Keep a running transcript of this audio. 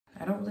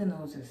don't really know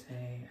what to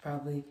say.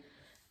 Probably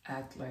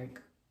act like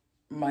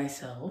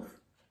myself.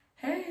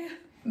 Hey.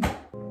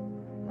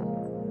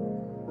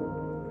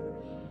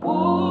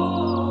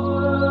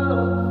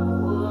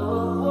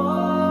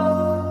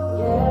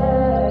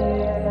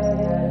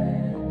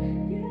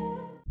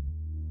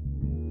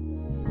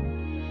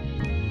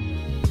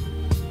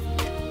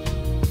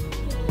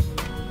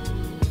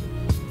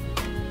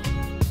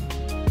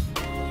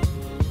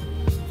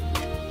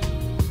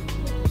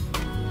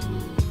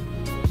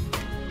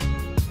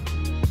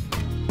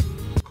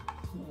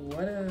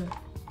 What a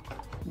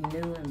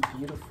new and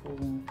beautiful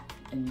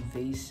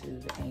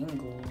invasive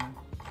angle.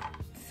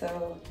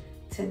 So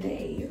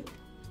today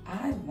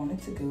I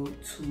wanted to go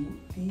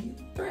to the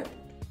thrift.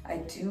 I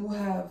do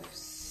have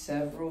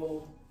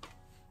several,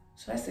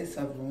 should I say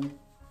several?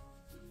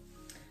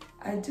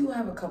 I do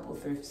have a couple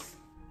thrifts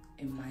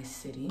in my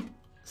city.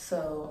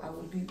 So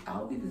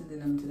I'll be visiting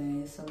them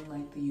today. Some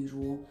like the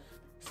usual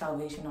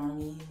Salvation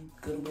Army,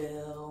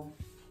 Goodwill,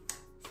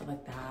 stuff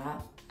like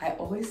that. I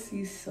always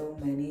see so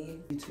many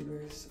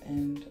YouTubers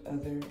and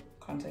other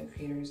content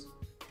creators,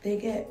 they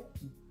get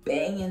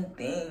banging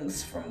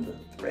things from the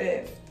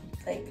thrift,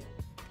 like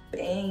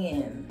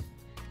banging.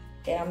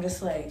 And I'm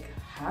just like,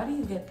 how do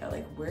you get that?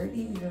 Like, where do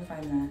you even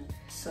find that?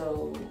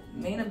 So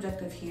main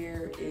objective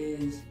here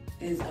is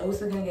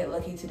Osa gonna get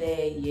lucky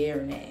today, yeah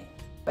or nay?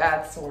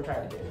 That's what we're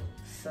trying to do.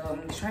 So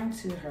I'm trying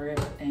to hurry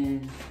up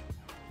and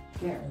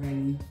get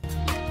ready.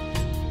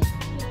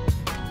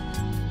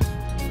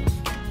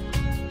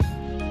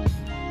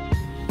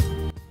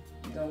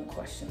 Don't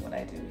question what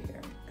I do here.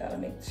 Gotta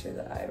make sure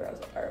the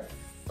eyebrows are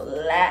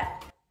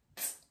flat.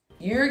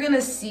 You're gonna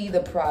see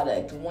the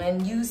product.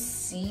 When you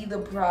see the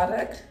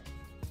product,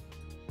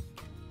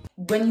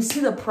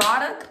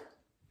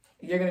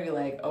 you're gonna be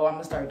like, oh, I'm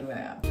gonna start doing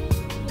that.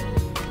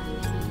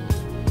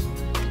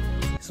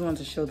 Just wanted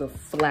to show the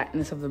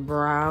flatness of the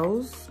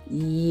brows.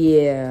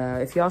 Yeah,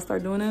 if y'all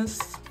start doing this,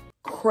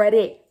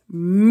 credit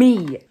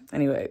me.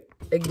 Anyway,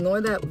 ignore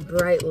that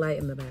bright light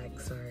in the back,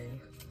 sorry.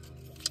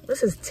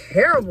 This is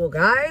terrible,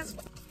 guys.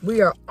 We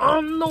are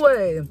on the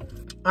way.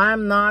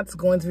 I'm not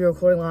going to be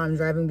recording while I'm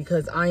driving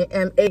because I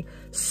am a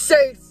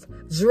safe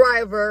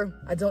driver.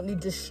 I don't need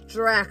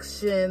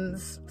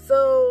distractions.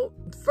 So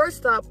first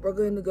stop, we're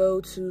going to go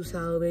to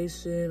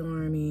Salvation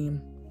Army.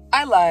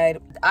 I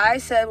lied. I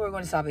said we were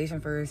going to Salvation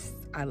first.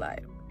 I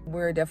lied.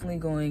 We're definitely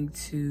going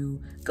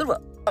to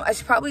Goodwill. I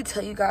should probably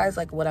tell you guys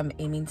like what I'm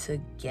aiming to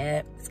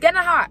get. It's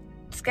getting hot.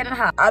 It's getting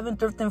hot. I've been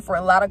thrifting for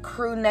a lot of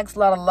crew necks, a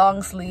lot of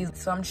long sleeves.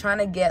 So I'm trying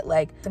to get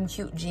like some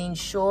cute jean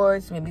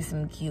shorts, maybe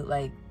some cute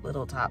like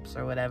little tops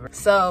or whatever.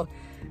 So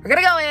we're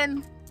gonna go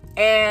in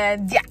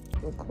and yeah.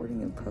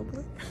 Recording in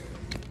public.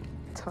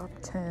 Top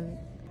 10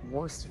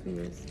 worst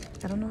fears.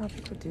 I don't know how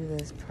people do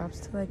this.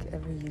 Props to like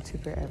every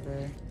YouTuber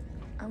ever.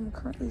 I'm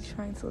currently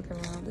trying to look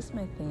around. This is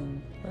my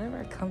thing. Whenever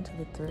I come to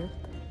the thrift,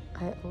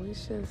 I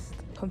always just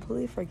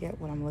completely forget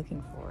what I'm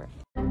looking for.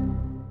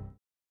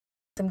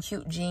 Some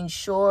cute jean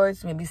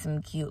shorts, maybe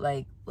some cute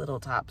like little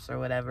tops or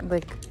whatever.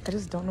 Like, I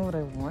just don't know what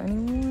I want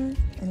anymore.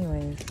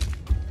 Anyways,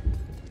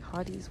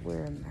 hotties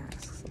wear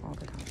masks all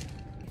the time.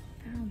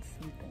 I found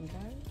something,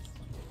 guys.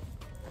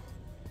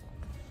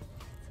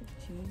 It's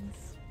a jean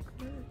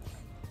skirt.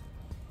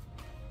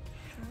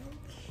 How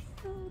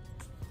cute.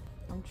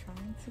 I'm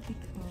trying to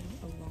become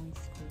a long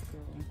skirt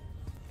girl.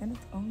 And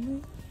it's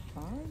only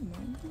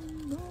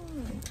 $5.99.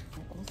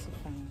 I also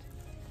found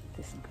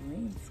this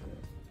green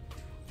skirt.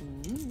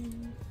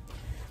 Ooh,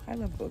 I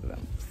love both of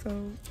them.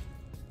 So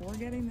we're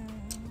getting them.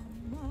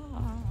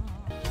 Ah.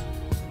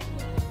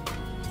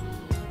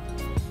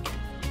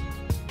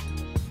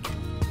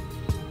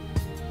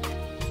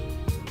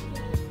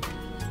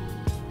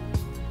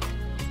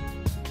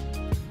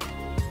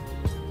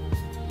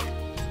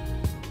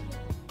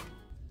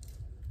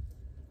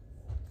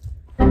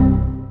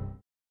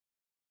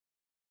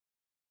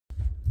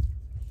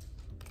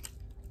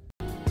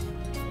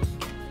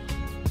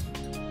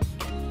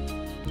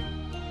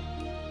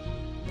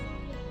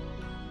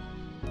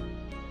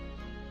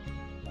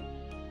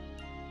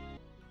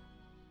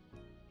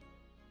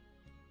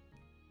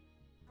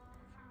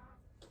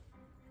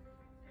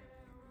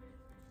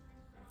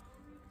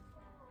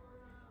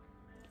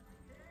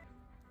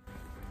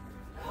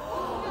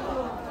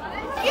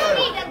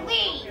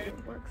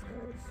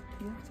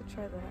 You have to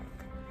try that.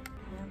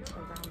 Hands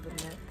around the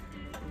neck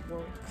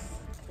works.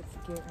 It's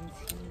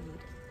guaranteed.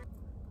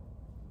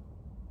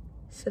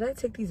 Should I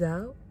take these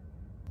out?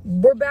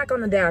 We're back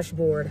on the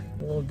dashboard.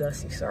 A little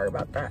dusty, sorry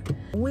about that.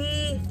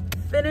 We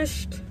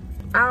finished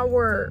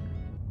our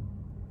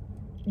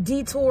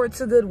detour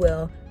to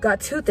Goodwill. Got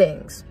two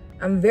things.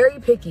 I'm very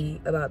picky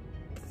about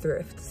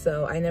thrift,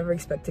 so I never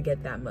expect to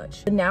get that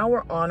much. But now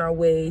we're on our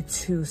way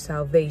to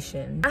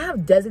Salvation. I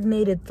have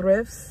designated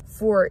thrifts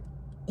for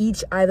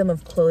each item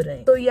of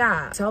clothing. So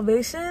yeah,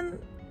 Salvation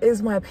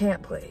is my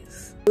pant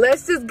place.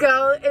 Let's just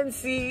go and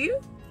see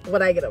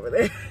what I get over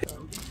there.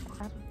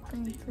 I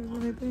don't think there's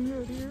anything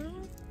good here.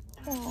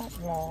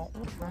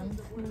 Trying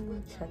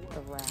to check the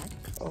rack.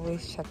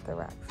 Always check the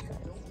racks,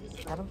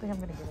 guys. I don't think I'm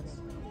gonna get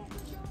anything.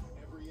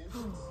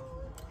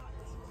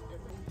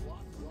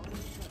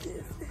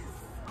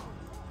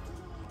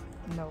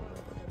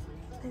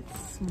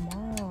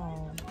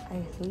 small. I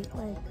hate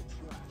like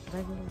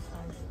regular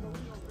size things.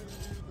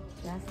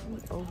 It has to be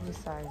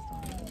oversized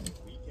on me.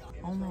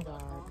 Oh my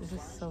god, this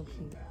is so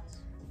cute.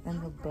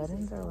 And the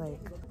buttons are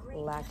like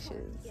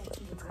latches.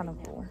 Like, it's kind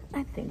of cool.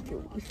 I think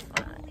you'll be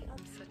fine.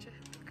 I'm such a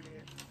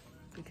hypocrite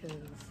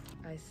because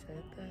I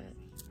said that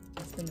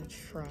I was gonna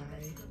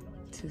try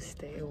to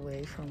stay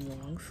away from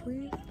long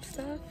sleeve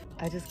stuff.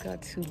 I just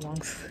got 2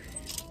 long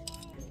sleeves,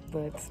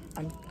 but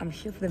I'm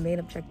here for the main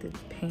objective,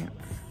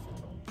 pants.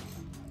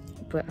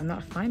 But I'm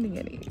not finding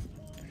any.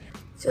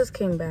 Just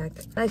came back.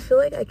 I feel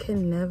like I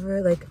can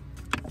never, like,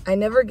 I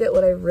never get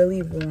what I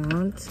really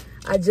want.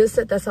 I just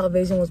said that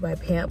Salvation was my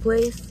pant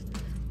place,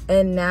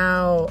 and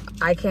now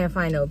I can't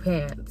find no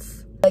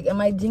pants. Like, am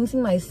I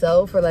jinxing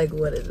myself, or like,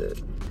 what is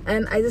it?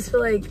 And I just feel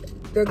like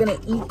they're gonna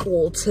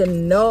equal to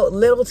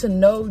little to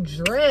no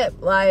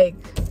drip, like,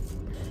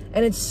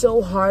 and it's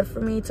so hard for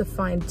me to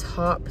find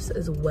tops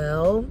as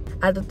well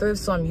at the thrift,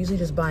 so I'm usually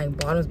just buying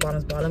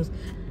bottoms.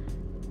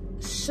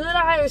 Should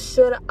I or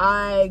should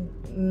I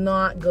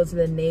not go to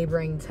the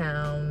neighboring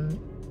town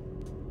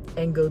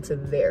and go to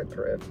their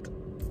thrift?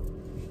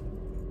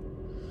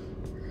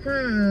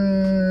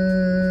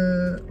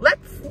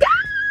 Let's go!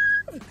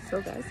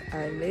 So guys,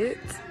 I made it.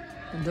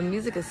 The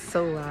music is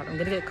so loud. I'm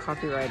gonna get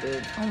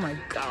copyrighted. Oh my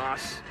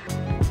gosh.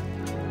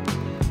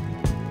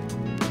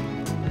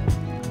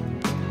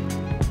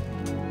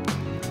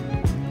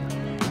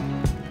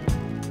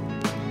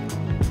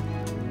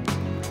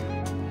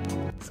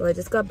 So I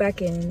just got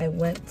back in. I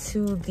went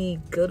to the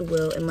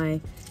Goodwill in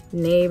my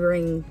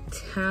neighboring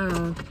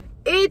town.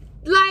 It,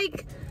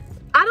 like,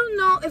 I don't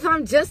know if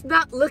I'm just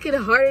not looking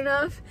hard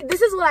enough.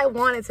 This is what I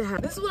wanted to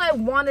happen. This is what I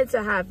wanted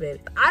to happen.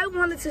 I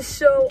wanted to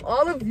show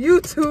all of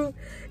YouTube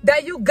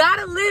that you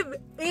gotta live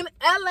in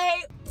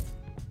LA.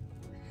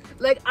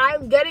 Like,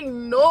 I'm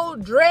getting no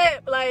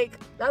drip. Like,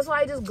 that's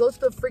why I just go to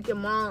the freaking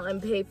mall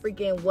and pay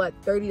freaking, what,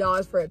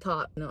 $30 for a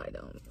top? No, I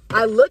don't.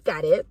 I look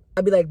at it,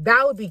 I'd be like,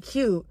 that would be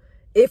cute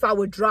if I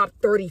would drop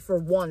 30 for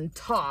one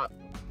top.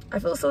 I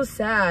feel so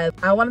sad.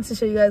 I wanted to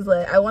show you guys,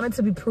 like, I wanted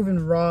to be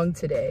proven wrong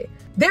today.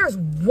 There's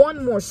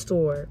one more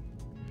store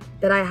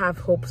that I have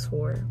hopes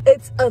for.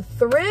 It's a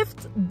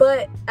thrift,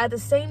 but at the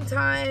same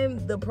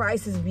time, the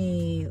prices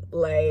be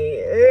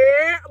like,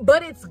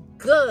 but it's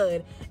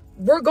good.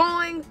 We're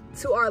going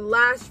to our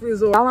last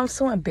resort. Y'all, I'm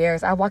so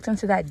embarrassed. I walked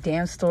into that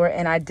damn store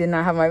and I did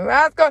not have my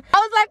mask on. I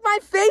was like, my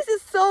face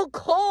is so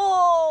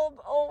cold.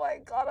 Oh my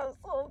God, I'm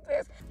so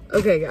embarrassed.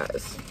 Okay,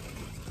 guys.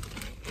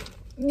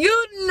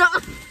 You know,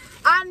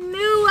 I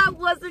knew I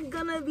wasn't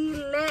gonna be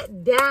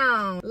let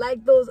down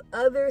like those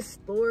other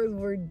stores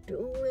were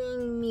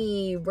doing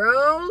me,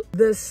 bro.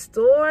 The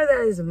store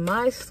that is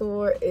my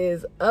store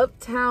is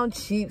Uptown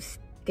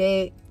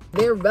Cheapskate.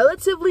 They're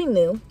relatively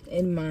new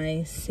in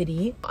my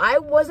city. I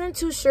wasn't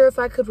too sure if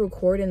I could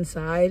record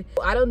inside.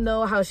 I don't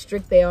know how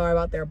strict they are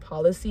about their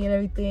policy and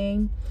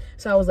everything.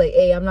 So I was like,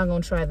 hey, I'm not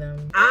gonna try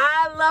them.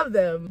 I love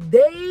them.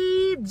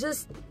 They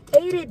just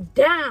ate it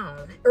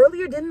down.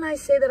 Earlier, didn't I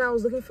say that I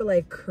was looking for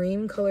like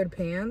cream colored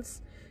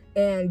pants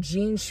and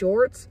jean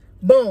shorts?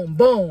 Boom,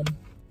 boom.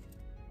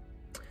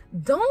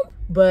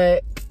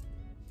 But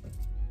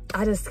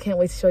I just can't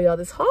wait to show y'all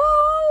this haul.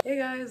 Hey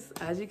guys,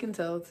 as you can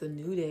tell, it's a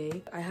new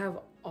day. I have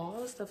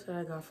all the stuff that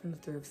I got from the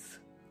thrifts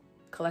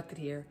collected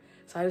here.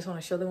 So I just want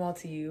to show them all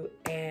to you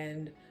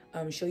and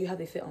show you how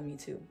they fit on me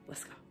too.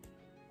 Let's go.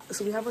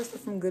 So we have our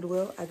stuff from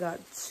Goodwill. I got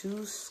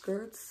 2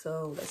 skirts,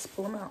 so let's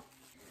pull them out.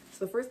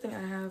 So the first thing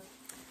I have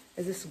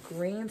is this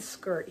green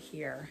skirt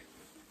here.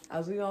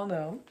 As we all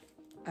know,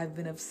 I've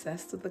been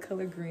obsessed with the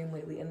color green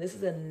lately, and this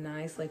is a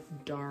nice like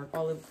dark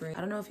olive green. I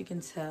don't know if you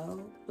can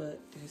tell, but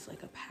there's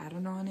like a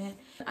pattern on it.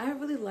 I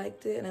really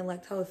liked it, and I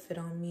liked how it fit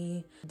on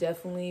me.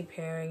 Definitely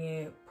pairing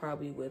it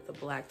probably with a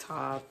black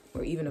top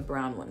or even a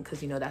brown one,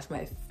 because you know that's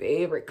my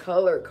favorite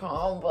color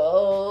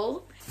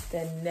combo.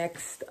 Then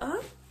next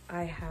up,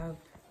 I have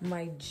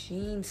my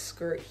jean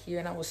skirt here,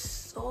 and I was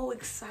so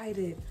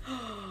excited.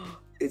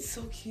 It's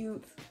so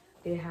cute.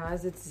 It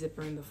has its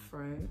zipper in the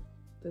front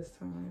this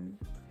time.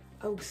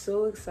 I was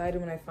so excited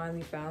when I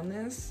finally found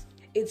this.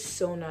 It's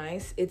so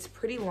nice. It's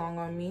pretty long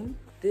on me.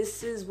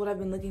 This is what I've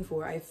been looking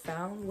for. I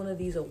found one of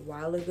these a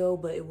while ago,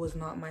 but it was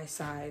not my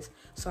size.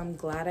 So I'm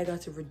glad I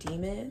got to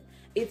redeem it.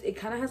 It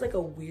kind of has like a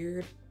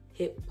weird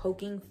hip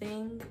poking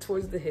thing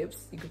towards the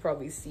hips. You could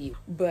probably see.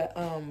 But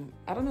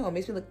I don't know, it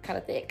makes me look kind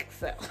of thick.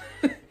 So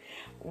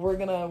we're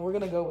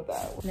gonna go with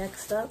that.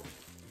 Next up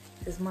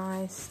is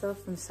my stuff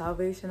from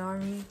Salvation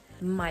Army.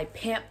 My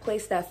pant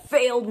place that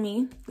failed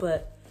me,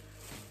 but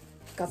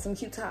got some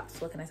cute tops.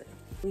 What can I say?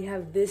 We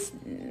have this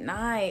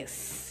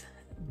nice,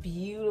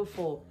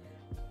 beautiful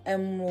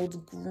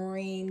emerald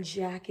green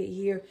jacket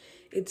here.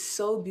 It's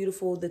so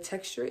beautiful. The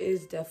texture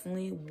is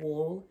definitely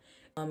wool.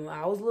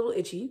 I was a little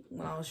itchy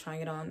when I was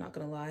trying it on, not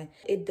gonna lie.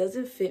 It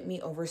doesn't fit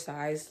me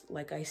oversized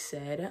like I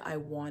said I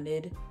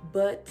wanted,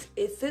 but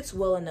it fits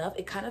well enough.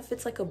 It kind of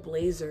fits like a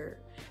blazer,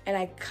 and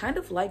I kind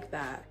of like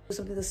that.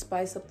 Something to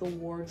spice up the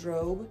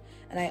wardrobe,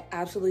 and I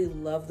absolutely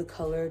love the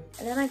color.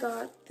 And then I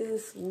got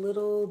this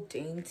little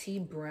dainty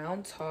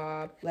brown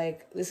top.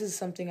 Like, this is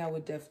something I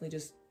would definitely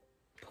just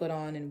put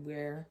on and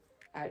wear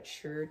at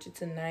church.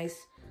 It's a nice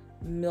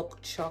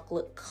milk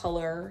chocolate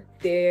color.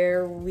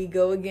 There we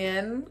go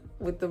again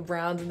with the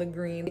browns and the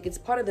green. Like, it's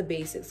part of the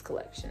basics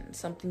collection,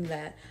 something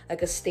that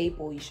like a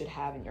staple you should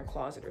have in your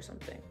closet or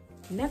something.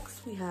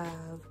 Next we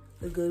have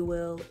the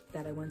Goodwill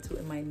that I went to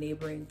in my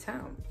neighboring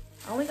town.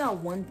 I only got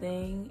one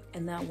thing,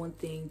 and that one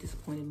thing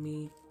disappointed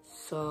me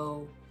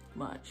so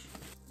much.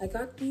 I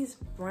got these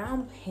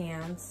brown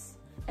pants,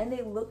 and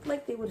they looked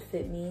like they would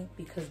fit me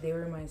because they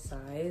were my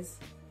size,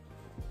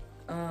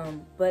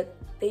 but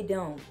they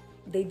don't.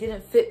 They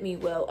didn't fit me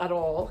well at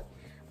all.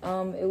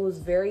 It was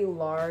very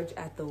large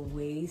at the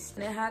waist,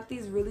 and it had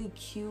these really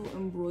cute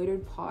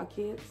embroidered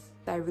pockets.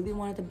 I really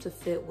wanted them to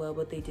fit well,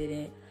 but they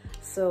didn't.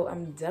 So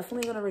I'm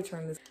definitely gonna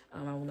return this.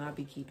 I will not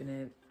be keeping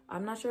it.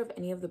 I'm not sure if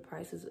any of the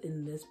prices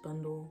in this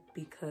bundle,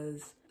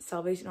 because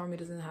Salvation Army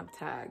doesn't have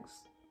tags.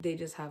 They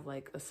just have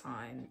like a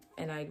sign,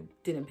 and I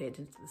didn't pay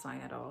attention to the sign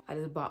at all. I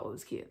just bought what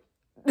was cute.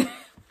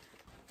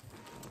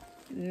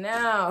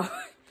 Now,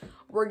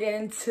 we're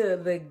getting to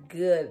the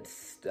good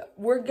stuff.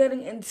 We're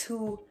getting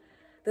into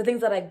the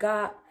things that I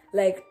got.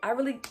 Like,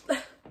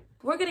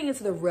 we're getting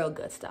into the real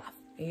good stuff.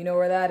 And you know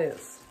where that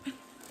is.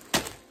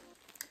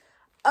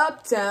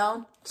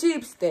 Uptown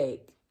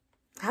Cheapskate.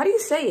 How do you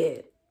say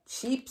it?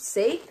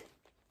 Cheapsake?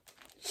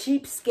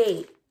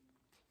 Cheapskate.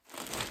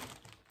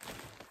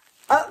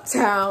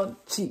 Uptown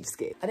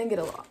Cheapskate. I didn't get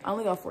a lot. I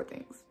only got 4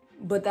 things.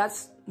 But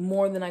that's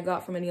more than I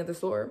got from any other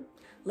store.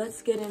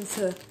 Let's get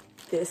into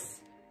this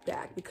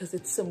bag because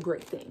it's some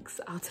great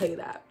things. I'll tell you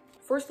that.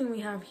 First thing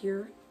we have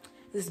here,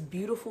 this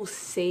beautiful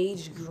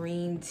sage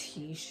green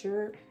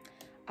t-shirt.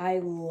 I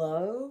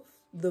love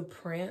the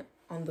print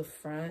on the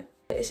front.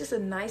 It's just a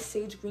nice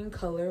sage green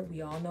color.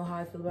 We all know how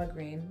I feel about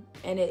green.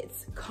 And it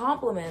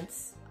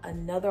complements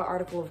another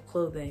article of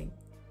clothing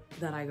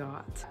that I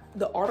got.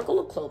 The article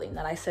of clothing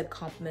that I said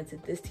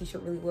complemented this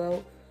t-shirt really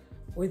well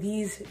were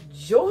these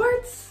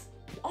jorts.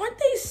 Aren't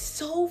they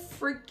so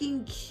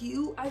freaking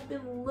cute? I've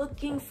been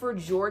looking for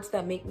jorts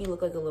that make me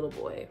look like a little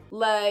boy.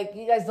 Like,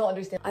 you guys don't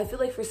understand. I feel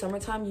like for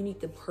summertime, you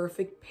need the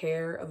perfect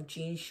pair of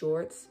jean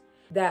shorts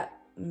that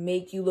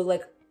make you look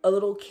like a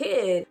little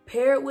kid.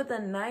 Pair it with a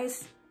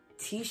nice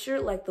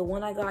t-shirt like the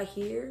one I got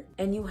here,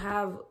 and you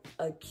have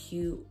a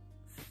cute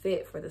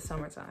fit for the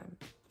summertime.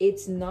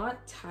 It's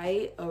not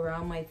tight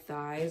around my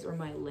thighs or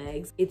my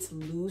legs. It's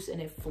loose and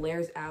it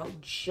flares out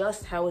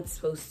just how it's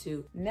supposed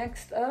to.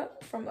 Next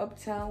up from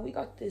Uptown, we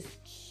got this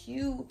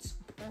cute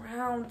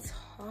brown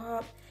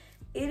top.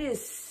 It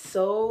is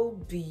so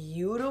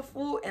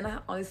beautiful, and I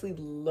honestly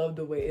love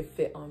the way it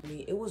fit on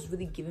me. It was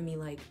really giving me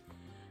like,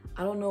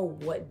 I don't know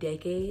what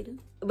decade.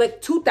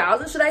 Like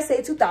 2000, should I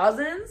say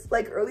 2000s?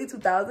 Like early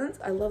 2000s.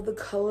 I love the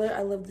color,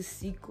 I love the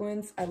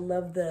sequins, I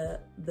love the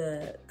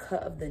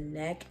cut of the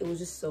neck. It was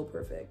just so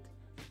perfect.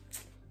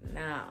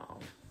 Now,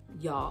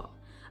 y'all,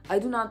 I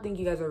do not think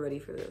you guys are ready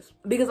for this,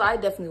 because I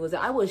definitely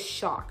wasn't. I was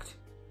shocked.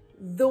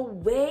 The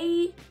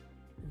way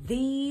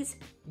these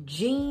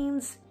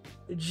jeans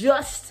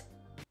just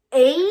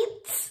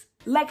ate,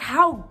 like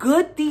how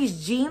good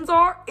these jeans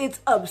are, it's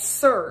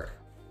absurd.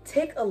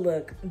 Take a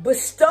look.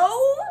 Bestow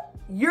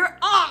your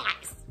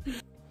eyes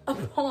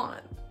upon.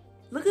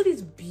 Look at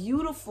these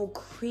beautiful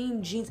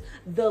cream jeans.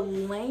 The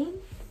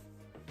length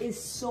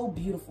is so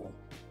beautiful.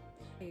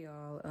 Hey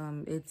y'all,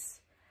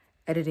 it's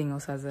editing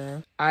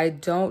osxzemen. I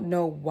don't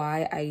know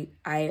why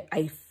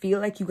I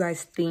feel like you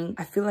guys think,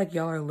 I feel like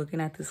y'all are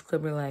looking at this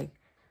clip and like,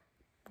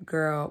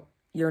 girl,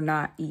 you're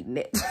not eating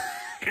it.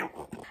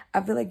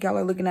 I feel like y'all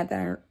are looking at that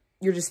and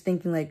you're just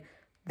thinking like,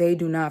 they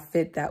do not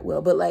fit that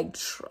well. But like,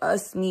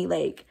 trust me,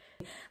 like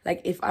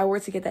if I were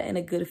to get that in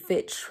a good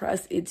fit,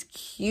 trust, it's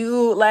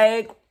cute.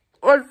 Like,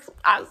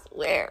 I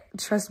swear.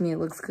 Trust me, it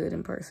looks good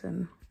in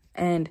person.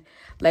 And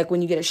like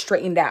when you get it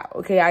straightened out,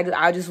 okay?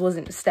 I just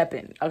wasn't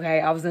stepping, okay?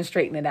 I wasn't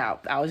straightening it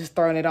out. I was just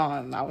throwing it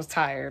on. I was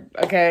tired,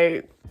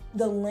 okay?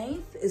 The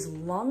length is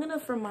long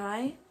enough for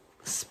my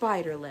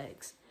spider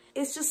legs.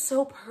 It's just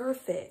so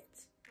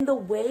perfect. And the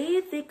way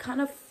they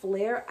kind of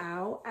flare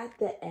out at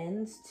the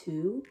ends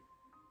too,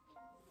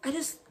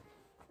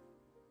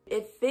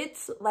 it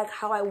fits like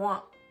how I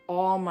want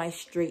all my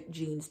straight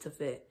jeans to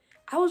fit.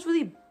 I was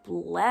really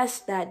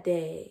blessed that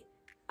day.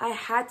 I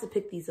had to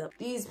pick these up.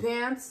 These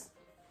pants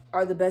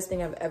are the best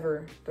thing I've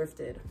ever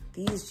thrifted.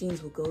 These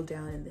jeans will go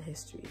down in the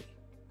history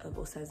of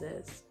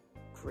osxzemen's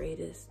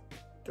greatest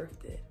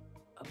thrifted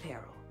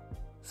apparel.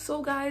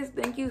 So guys,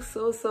 thank you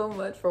so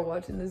much for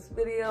watching this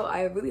video.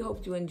 I really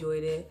hope you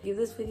enjoyed it. Give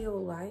this video a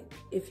like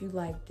if you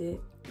liked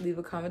it. Leave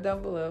a comment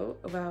down below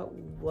about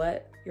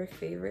what your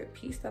favorite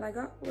piece that I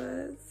got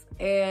was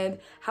and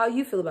how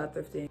you feel about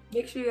thrifting.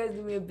 Make sure you guys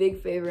do me a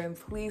big favor and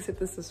please hit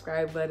the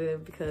subscribe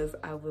button because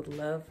I would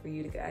love for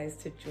you guys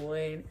to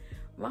join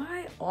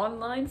my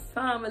online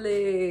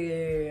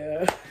family.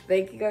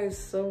 Thank you guys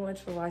so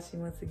much for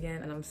watching once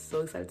again, and I'm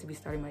so excited to be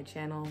starting my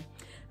channel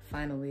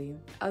finally.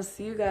 I'll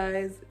see you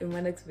guys in my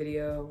next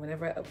video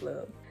whenever I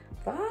upload.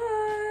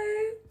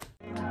 Bye.